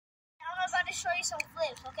to show you some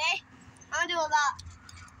flips, okay? I'm gonna do a lot.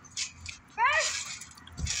 First,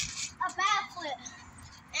 a backflip,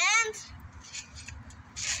 and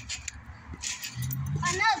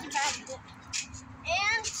another backflip,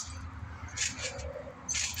 and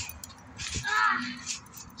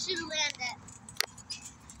should have landed.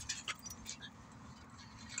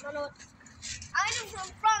 I don't know what. I do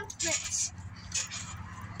some front flips.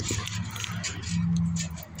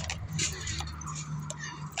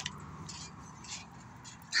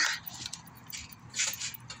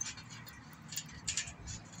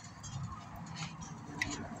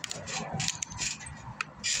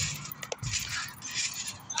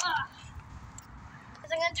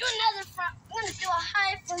 I'm gonna do another front. I'm gonna do a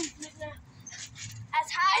high front flip now.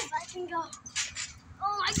 As high as I can go.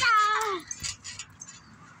 Oh my god!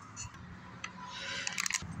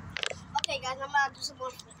 Okay guys, I'm about to do some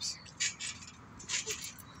more flips.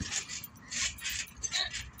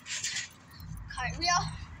 Cartwheel.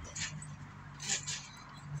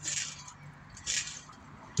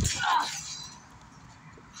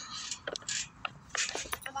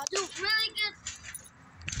 I'm about to do really good.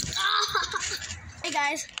 Hey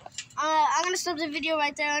guys, I'm gonna stop the video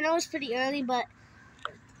right there. I know it's pretty early, but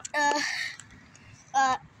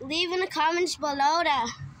leave in the comments below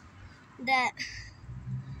that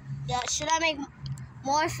should I make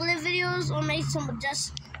more flip videos or make some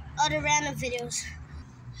just other random videos.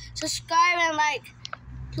 Subscribe and like.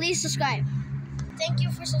 Please subscribe. Thank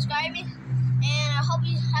you for subscribing, and I hope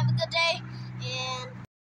you have a good day. And